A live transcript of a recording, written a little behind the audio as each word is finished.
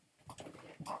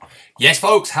Yes,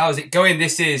 folks, how's it going?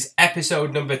 This is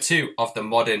episode number 2 of The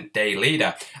Modern Day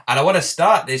Leader. And I want to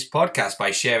start this podcast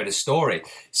by sharing a story.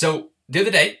 So, the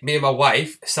other day, me and my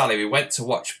wife, Sally, we went to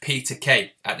watch Peter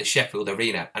Kay at the Sheffield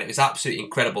Arena. And it was absolutely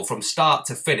incredible. From start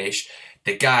to finish,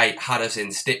 the guy had us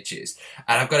in stitches.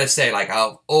 And I've got to say, out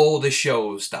of all the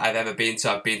shows that I've ever been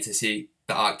to, I've been to see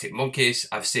the Arctic Monkeys,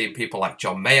 I've seen people like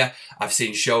John Mayer, I've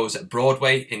seen shows at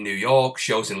Broadway in New York,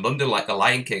 shows in London like The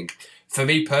Lion King. For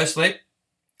me personally,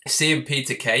 seeing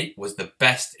Peter Kay was the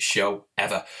best show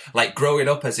ever. Growing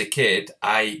up as a kid,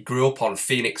 I grew up on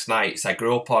Phoenix Nights, I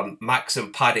grew up on Max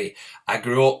and Paddy, I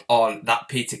grew up on that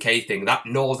Peter Kay thing. That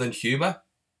northern humour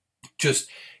just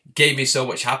gave me so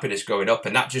much happiness growing up,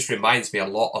 and that just reminds me a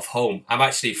lot of home. I'm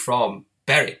actually from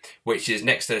Bury, which is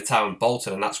next to the town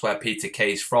Bolton, and that's where Peter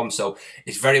Kay's from, so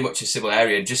it's very much a similar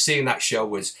area, and just seeing that show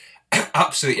was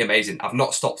absolutely amazing. I've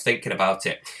not stopped thinking about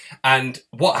it. And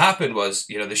what happened was,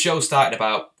 the show started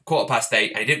about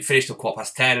 8:15, and it didn't finish till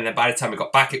 10:15, and then by the time we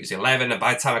got back it was 11, and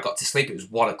by the time I got to sleep it was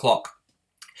 1 o'clock.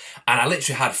 And I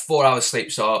literally had 4 hours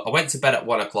sleep, so I went to bed at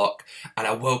 1 o'clock and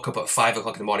I woke up at 5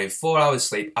 o'clock in the morning. 4 hours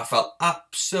sleep. I felt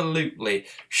absolutely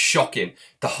shocking.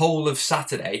 The whole of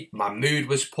Saturday, my mood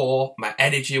was poor, my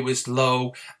energy was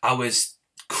low, I was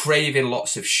craving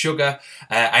lots of sugar.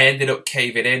 I ended up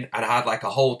caving in and I had a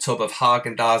whole tub of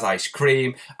Haagen-Dazs ice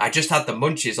cream. I just had the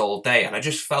munchies all day and I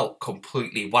just felt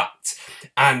completely whacked.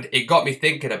 And it got me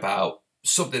thinking about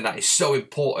something that is so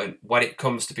important when it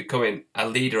comes to becoming a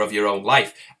leader of your own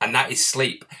life, and that is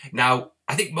sleep. Now,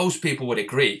 I think most people would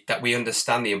agree that we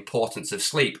understand the importance of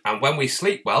sleep, and when we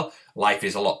sleep well, life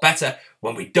is a lot better.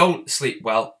 When we don't sleep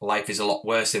well, life is a lot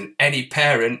worse, and any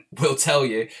parent will tell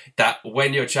you that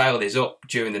when your child is up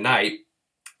during the night,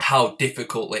 how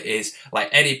difficult it is.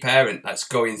 Any parent that's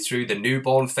going through the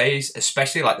newborn phase,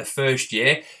 especially the first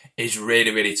year, is really,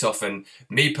 really tough. And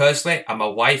me personally, and my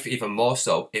wife even more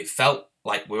so, it felt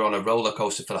like we're on a roller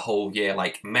coaster for the whole year,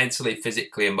 mentally,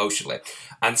 physically, emotionally.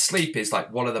 And sleep is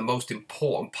one of the most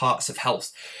important parts of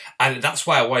health. And that's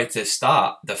why I wanted to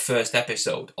start the first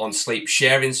episode on sleep,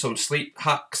 sharing some sleep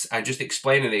hacks and just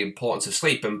explaining the importance of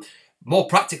sleep. And more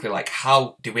practically,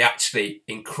 how do we actually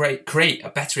create a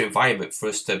better environment for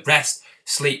us to rest,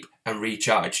 sleep, and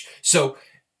recharge? So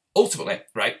ultimately,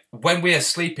 right, when we are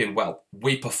sleeping well,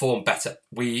 we perform better.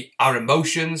 Our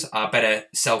emotions are better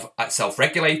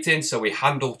self-regulating, so we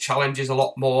handle challenges a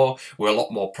lot more, we're a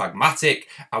lot more pragmatic,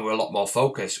 and we're a lot more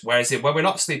focused. Whereas when we're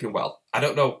not sleeping well, I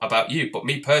don't know about you, but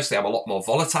me personally, I'm a lot more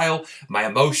volatile. My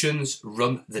emotions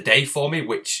run the day for me,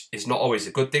 which is not always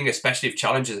a good thing, especially if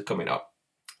challenges are coming up.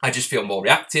 I just feel more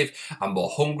reactive, I'm more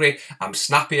hungry, I'm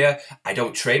snappier, I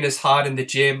don't train as hard in the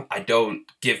gym, I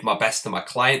don't give my best to my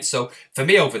clients. So for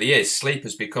me over the years, sleep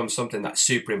has become something that's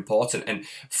super important. And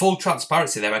full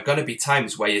transparency, there are going to be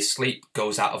times where your sleep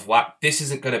goes out of whack. This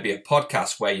isn't going to be a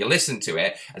podcast where you listen to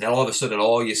it and then all of a sudden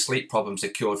all your sleep problems are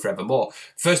cured forevermore.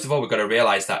 First of all, we've got to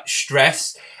realise that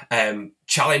stress,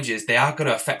 challenges, they are going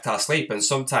to affect our sleep, and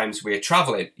sometimes we're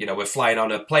traveling, we're flying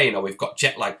on a plane or we've got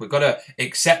jet lag. We've got to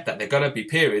accept that there are going to be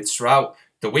periods throughout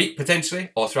the week potentially,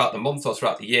 or throughout the month or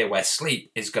throughout the year, where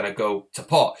sleep is going to go to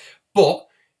pot. But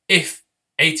if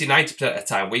 80-90% of the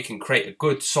time we can create a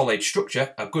good solid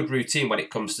structure, a good routine when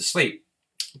it comes to sleep,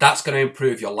 that's going to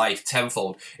improve your life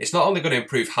tenfold. It's not only going to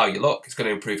improve how you look, it's going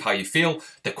to improve how you feel,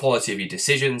 the quality of your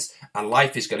decisions, and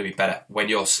life is going to be better when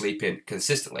you're sleeping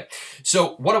consistently.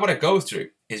 So what I want to go through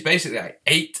is basically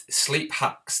 8 sleep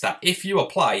hacks that if you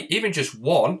apply even just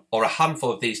one or a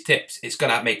handful of these tips, it's going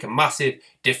to make a massive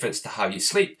difference to how you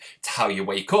sleep, to how you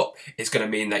wake up. It's going to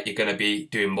mean that you're going to be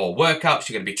doing more workouts,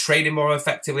 you're going to be training more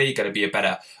effectively, you're going to be a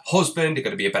better husband, you're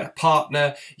going to be a better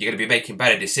partner, you're going to be making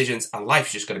better decisions, and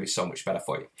life's just going to be so much better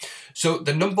for you. So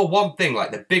the number one thing,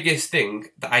 the biggest thing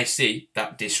that I see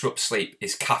that disrupts sleep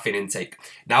is caffeine intake.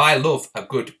 Now, I love a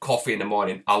good coffee in the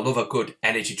morning. I love a good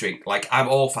energy drink. I'm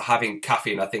all for having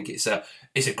caffeine. I think it's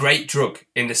a great drug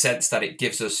in the sense that it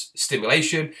gives us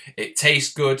stimulation, it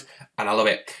tastes good, and I love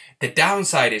it. The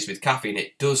downside is with caffeine,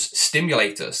 it does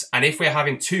stimulate us. And if we're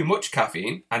having too much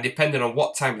caffeine, and depending on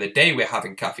what time of the day we're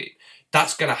having caffeine,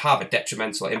 that's going to have a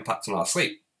detrimental impact on our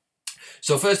sleep.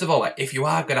 So first of all, if you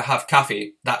are going to have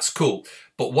caffeine, that's cool.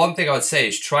 But one thing I would say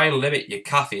is try and limit your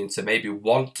caffeine to maybe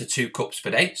 1 to 2 cups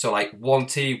per day. So 1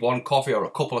 tea, 1 coffee, or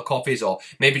a couple of coffees, or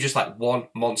maybe just 1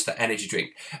 Monster energy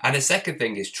drink. And the second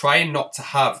thing is try not to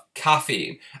have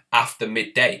caffeine after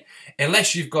midday.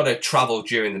 Unless you've got to travel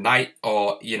during the night,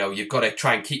 or you've got to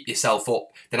try and keep yourself up,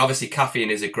 then obviously caffeine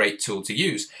is a great tool to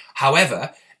use.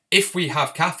 However, if we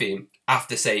have caffeine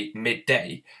after say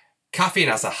midday, caffeine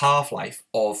has a half-life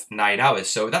of 9 hours.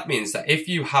 So that means that if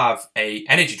you have a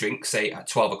energy drink, say at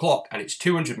 12 o'clock, and it's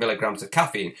 200 milligrams of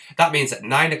caffeine, that means at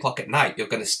 9 o'clock at night, you're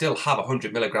going to still have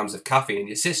 100 milligrams of caffeine in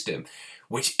your system,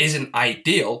 which isn't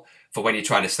ideal for when you're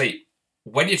trying to sleep.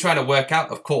 When you're trying to work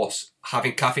out, of course,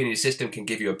 having caffeine in your system can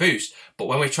give you a boost. But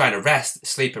when we're trying to rest,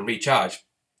 sleep and recharge,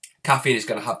 caffeine is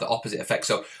going to have the opposite effect.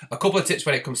 So a couple of tips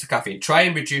when it comes to caffeine. Try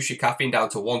and reduce your caffeine down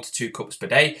to 1 to 2 cups per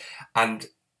day. And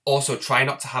also try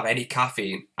not to have any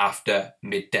caffeine after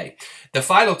midday. The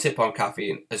final tip on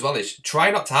caffeine as well is try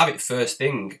not to have it first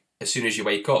thing as soon as you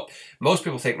wake up. Most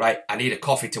people think, right, I need a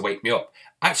coffee to wake me up.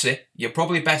 Actually, you're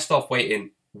probably best off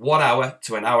waiting 1 hour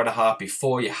to an hour and a half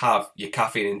before you have your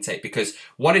caffeine intake, because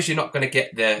one is you're not going to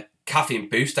get the caffeine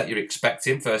boost that you're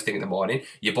expecting first thing in the morning.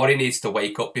 Your body needs to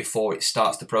wake up before it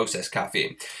starts to process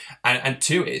caffeine. And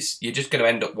two is you're just going to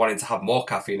end up wanting to have more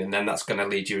caffeine, and then that's going to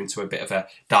lead you into a bit of a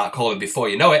dark hole. And before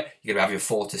you know it, you're going to have your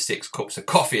 4 to 6 cups of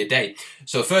coffee a day.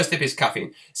 So first tip is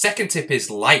caffeine. Second tip is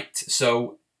light.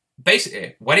 So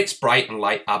basically, when it's bright and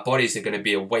light, our bodies are going to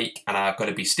be awake and are going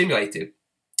to be stimulated.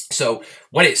 So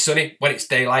when it's sunny, when it's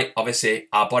daylight, obviously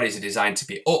our bodies are designed to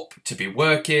be up, to be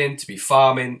working, to be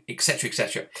farming, etc.,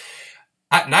 etc.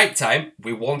 At night time,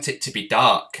 we want it to be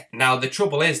dark. Now, the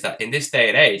trouble is that in this day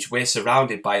and age, we're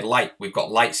surrounded by light. We've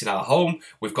got lights in our home.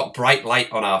 We've got bright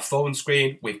light on our phone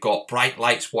screen. We've got bright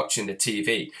lights watching the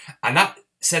TV. And that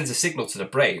sends a signal to the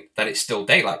brain that it's still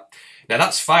daylight. Now,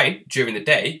 that's fine during the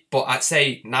day, but at,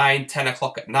 say, 9, 10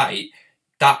 o'clock at night,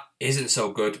 that isn't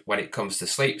so good when it comes to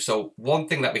sleep. So one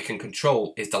thing that we can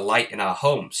control is the light in our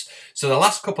homes. So the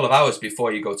last couple of hours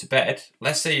before you go to bed,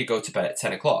 let's say you go to bed at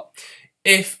 10 o'clock.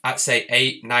 If at say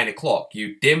 8, 9 o'clock,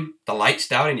 you dim the lights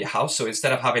down in your house, so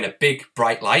instead of having a big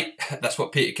bright light, that's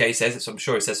what Peter Kay says, so I'm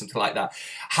sure he says something like that,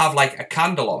 have like a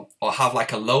candle on or have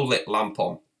like a low lit lamp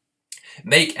on.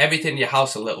 Make everything in your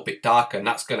house a little bit darker, and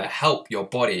that's going to help your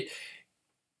body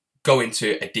go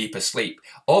into a deeper sleep.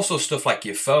 Also stuff like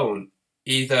your phone,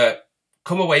 either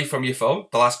come away from your phone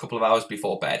the last couple of hours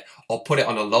before bed or put it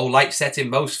on a low light setting.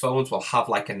 Most phones will have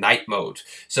like a night mode.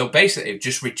 So basically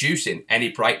just reducing any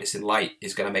brightness in light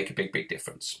is going to make a big, big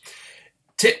difference.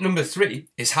 Tip number 3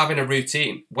 is having a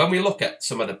routine. When we look at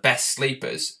some of the best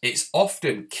sleepers, it's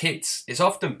often kids, it's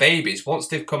often babies. Once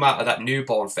they've come out of that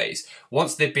newborn phase,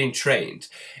 once they've been trained,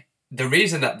 the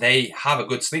reason that they have a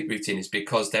good sleep routine is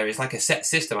because there is like a set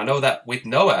system. I know that with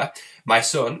Noah, my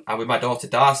son, and with my daughter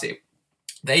Darcy,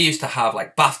 they used to have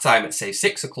like bath time at say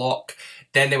 6 o'clock,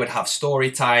 then they would have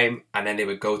story time, and then they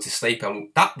would go to sleep, and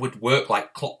that would work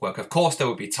like clockwork. Of course, there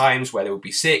would be times where they would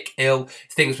be sick, ill,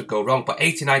 things would go wrong, but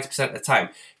 80-90% of the time,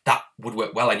 that would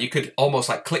work well, and you could almost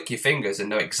like click your fingers and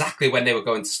know exactly when they were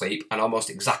going to sleep and almost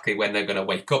exactly when they're going to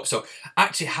wake up. So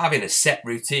actually having a set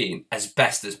routine as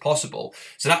best as possible.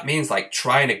 So that means like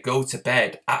trying to go to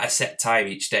bed at a set time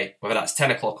each day, whether that's 10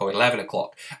 o'clock or 11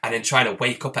 o'clock, and then trying to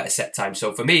wake up at a set time.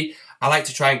 So for me, I like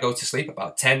to try and go to sleep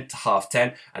about 10 to half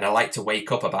 10, and I like to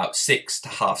wake up about 6 to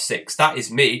half 6. That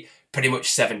is me pretty much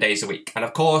 7 days a week. And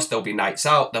of course, there'll be nights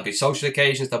out, there'll be social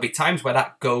occasions, there'll be times where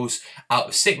that goes out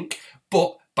of sync,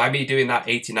 but by me doing that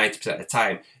 80-90% of the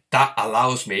time, that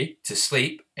allows me to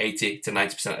sleep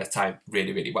 80-90% of the time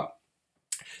really, really well.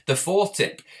 The 4th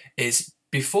tip is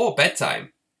before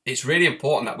bedtime, it's really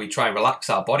important that we try and relax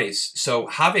our bodies. So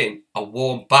having a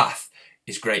warm bath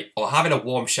is great, or having a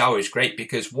warm shower is great,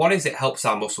 because one is it helps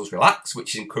our muscles relax,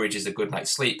 which encourages a good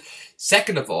night's sleep.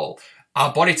 Second of all,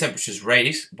 our body temperatures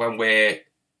raise when we're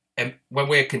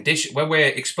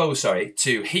exposed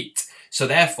to heat. So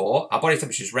therefore, our body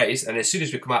temperatures raise, and as soon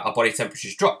as we come out, our body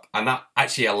temperatures drop, and that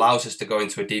actually allows us to go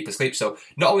into a deeper sleep. So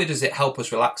not only does it help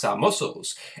us relax our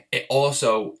muscles, it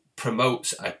also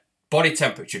promotes a body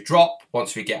temperature drop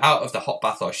once we get out of the hot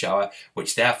bath or shower,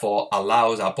 which therefore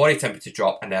allows our body temperature to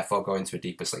drop and therefore go into a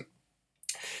deeper sleep.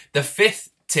 The 5th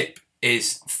tip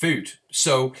is food.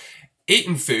 So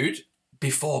eating food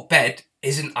before bed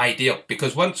isn't ideal,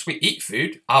 because once we eat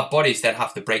food, our bodies then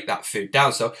have to break that food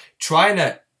down. So trying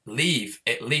to leave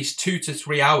at least 2 to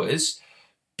 3 hours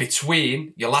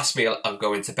between your last meal and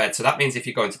going to bed. So that means if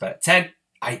you're going to bed at 10,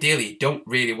 ideally you don't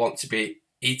really want to be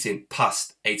eating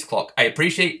past 8 o'clock. I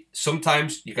appreciate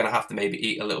sometimes you're going to have to maybe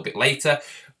eat a little bit later,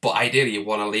 but ideally you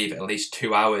want to leave at least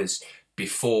 2 hours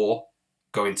before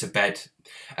going to bed.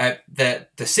 The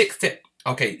 6th tip,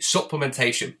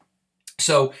 supplementation.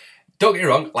 So don't get me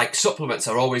wrong, like supplements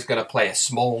are always going to play a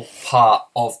small part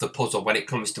of the puzzle when it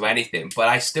comes to anything, but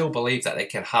I still believe that they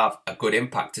can have a good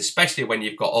impact, especially when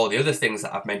you've got all the other things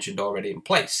that I've mentioned already in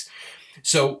place.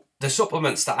 So the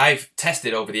supplements that I've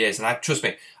tested over the years, and trust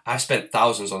me, I've spent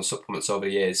thousands on supplements over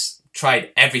the years,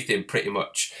 tried everything pretty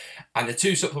much. And the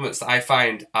two supplements that I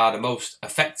find are the most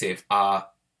effective are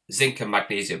zinc and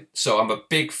magnesium. So I'm a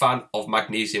big fan of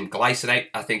magnesium glycinate.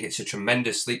 I think it's a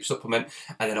tremendous sleep supplement,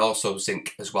 and then also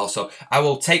zinc as well. So I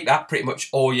will take that pretty much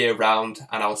all year round,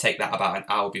 and I'll take that about an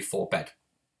hour before bed.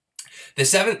 The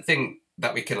seventh thing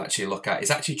that we can actually look at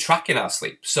is actually tracking our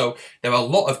sleep. So there are a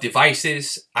lot of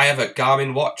devices. I have a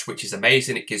Garmin watch, which is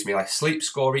amazing. It gives me like sleep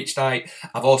score each night.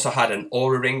 I've also had an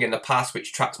Oura ring in the past,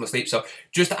 which tracks my sleep. So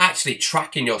just actually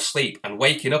tracking your sleep and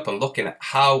waking up and looking at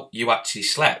how you actually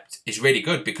slept is really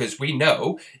good, because we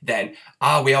know then,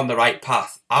 are we on the right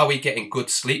path? Are we getting good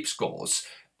sleep scores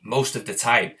most of the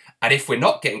time? And if we're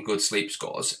not getting good sleep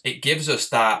scores, it gives us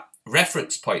that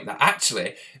reference point that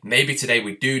actually maybe today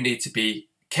we do need to be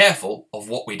careful of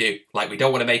what we do. Like, we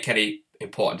don't want to make any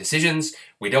important decisions.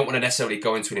 We don't want to necessarily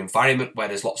go into an environment where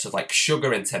there's lots of like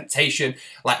sugar and temptation.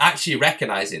 Like, actually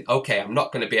recognizing, okay, I'm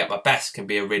not going to be at my best can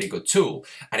be a really good tool.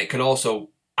 And it can also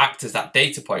act as that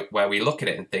data point where we look at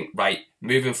it and think, right,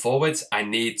 moving forwards, I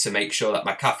need to make sure that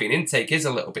my caffeine intake is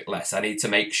a little bit less. I need to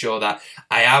make sure that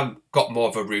I am got more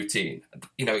of a routine,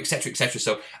 et cetera, et cetera.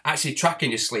 So actually tracking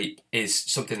your sleep is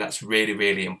something that's really,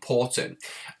 really important.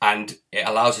 And it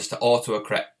allows us to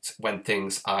auto-correct when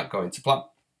things aren't going to plan.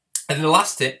 And then the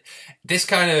last tip, this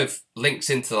kind of links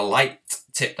into the light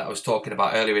tip that I was talking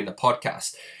about earlier in the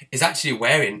podcast, is actually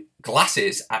wearing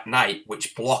glasses at night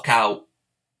which block out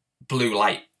blue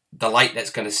light, the light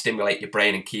that's going to stimulate your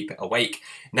brain and keep it awake.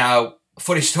 Now,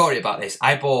 funny story about this,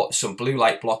 I bought some blue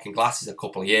light blocking glasses a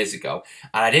couple of years ago,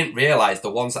 and I didn't realise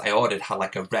the ones that I ordered had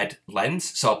like a red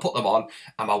lens. So I put them on,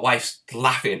 and my wife's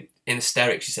laughing in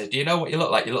hysterics. She says, do you know what you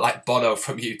look like? You look like Bono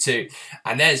from U2.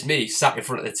 And there's me sat in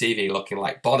front of the TV looking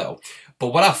like Bono.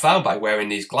 But what I found by wearing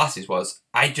these glasses was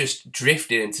I just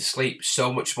drifted into sleep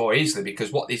so much more easily,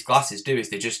 because what these glasses do is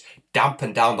they just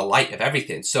dampen down the light of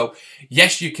everything. So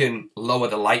yes, you can lower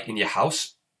the light in your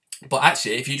house, but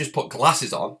actually if you just put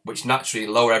glasses on, which naturally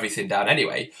lower everything down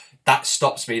anyway, that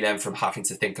stops me then from having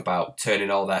to think about turning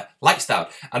all the lights down.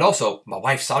 And also my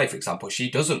wife Sally, for example,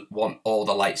 she doesn't want all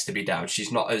the lights to be down.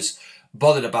 She's not as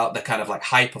bothered about the kind of like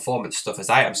high performance stuff as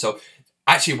I am. So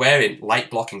actually wearing light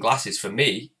blocking glasses for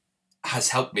me has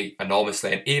helped me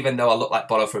enormously. And even though I look like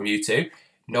Bono from U2,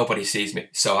 nobody sees me.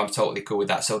 So I'm totally cool with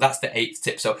that. So that's the 8th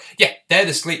tip. So yeah, they're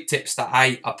the sleep tips that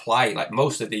I apply like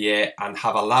most of the year and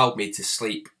have allowed me to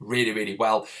sleep really, really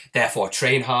well. Therefore,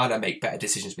 train harder, make better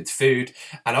decisions with food.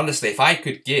 And honestly, if I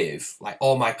could give like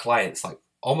all my clients like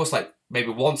almost like maybe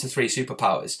 1 to 3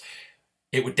 superpowers,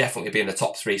 it would definitely be in the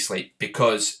top 3 sleep,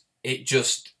 because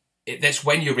that's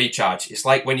when you recharge. It's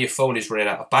like when your phone is running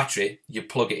out of battery, you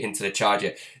plug it into the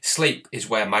charger. Sleep is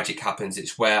where magic happens.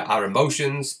 It's where our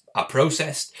emotions are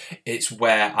processed. It's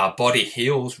where our body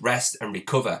heals, rests, and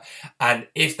recover. And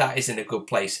if that is in a good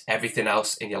place, everything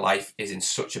else in your life is in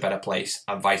such a better place,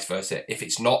 and vice versa. If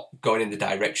it's not going in the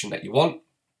direction that you want,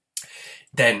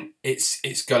 then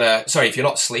if you're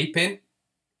not sleeping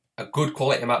a good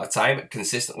quality amount of time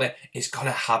consistently, it's going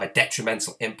to have a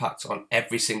detrimental impact on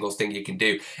every single thing you can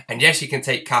do. And yes, you can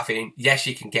take caffeine. Yes,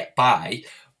 you can get by.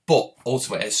 But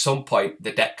ultimately, at some point,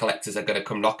 the debt collectors are going to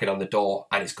come knocking on the door,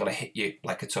 and it's going to hit you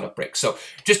like a ton of bricks. So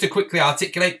just to quickly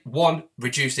articulate, 1,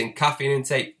 reducing caffeine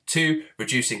intake. 2,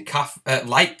 reducing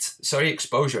light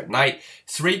exposure at night.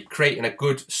 3, creating a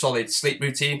good solid sleep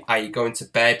routine, i.e. going to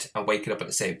bed and waking up at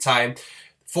the same time.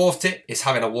 4th tip is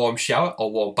having a warm shower or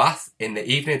warm bath in the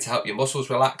evening to help your muscles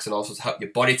relax and also to help your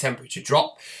body temperature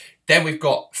drop. Then we've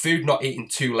got food not eating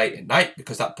too late at night,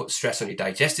 because that puts stress on your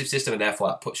digestive system, and therefore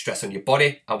that puts stress on your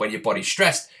body. And when your body's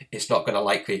stressed, it's not going to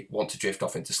likely want to drift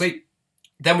off into sleep.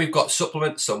 Then we've got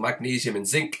supplements, so magnesium and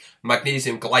zinc.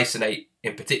 Magnesium glycinate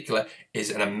in particular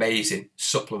is an amazing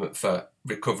supplement for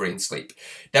recovery and sleep.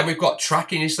 Then we've got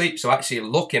tracking your sleep, so actually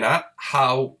looking at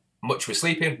how much we're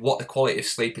sleeping, what the quality of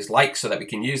sleep is like, so that we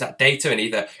can use that data and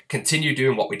either continue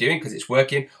doing what we're doing because it's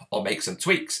working, or make some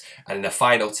tweaks. And the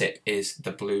final tip is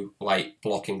the blue light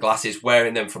blocking glasses,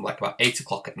 wearing them from like about 8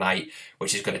 o'clock at night,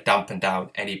 which is going to dampen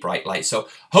down any bright light. So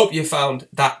hope you found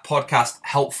that podcast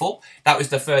helpful. That was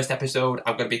the first episode.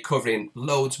 I'm going to be covering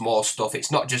loads more stuff.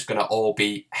 It's not just going to all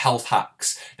be health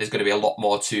hacks. There's going to be a lot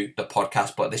more to the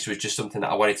podcast, but this was just something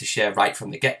that I wanted to share right from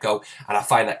the get-go. And I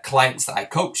find that clients that I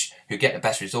coach who get the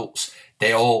best results,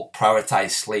 they all prioritize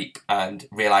sleep and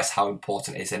realize how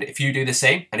important it is. And if you do the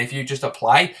same, and if you just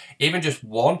apply even just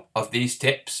one of these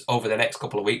tips over the next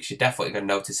couple of weeks, you're definitely going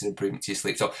to notice an improvement to your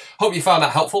sleep. So hope you found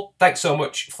that helpful. Thanks so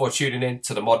much for tuning in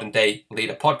to the Modern Day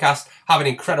Leader podcast. Have an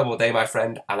incredible day, my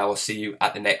friend, and I will see you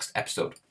at the next episode.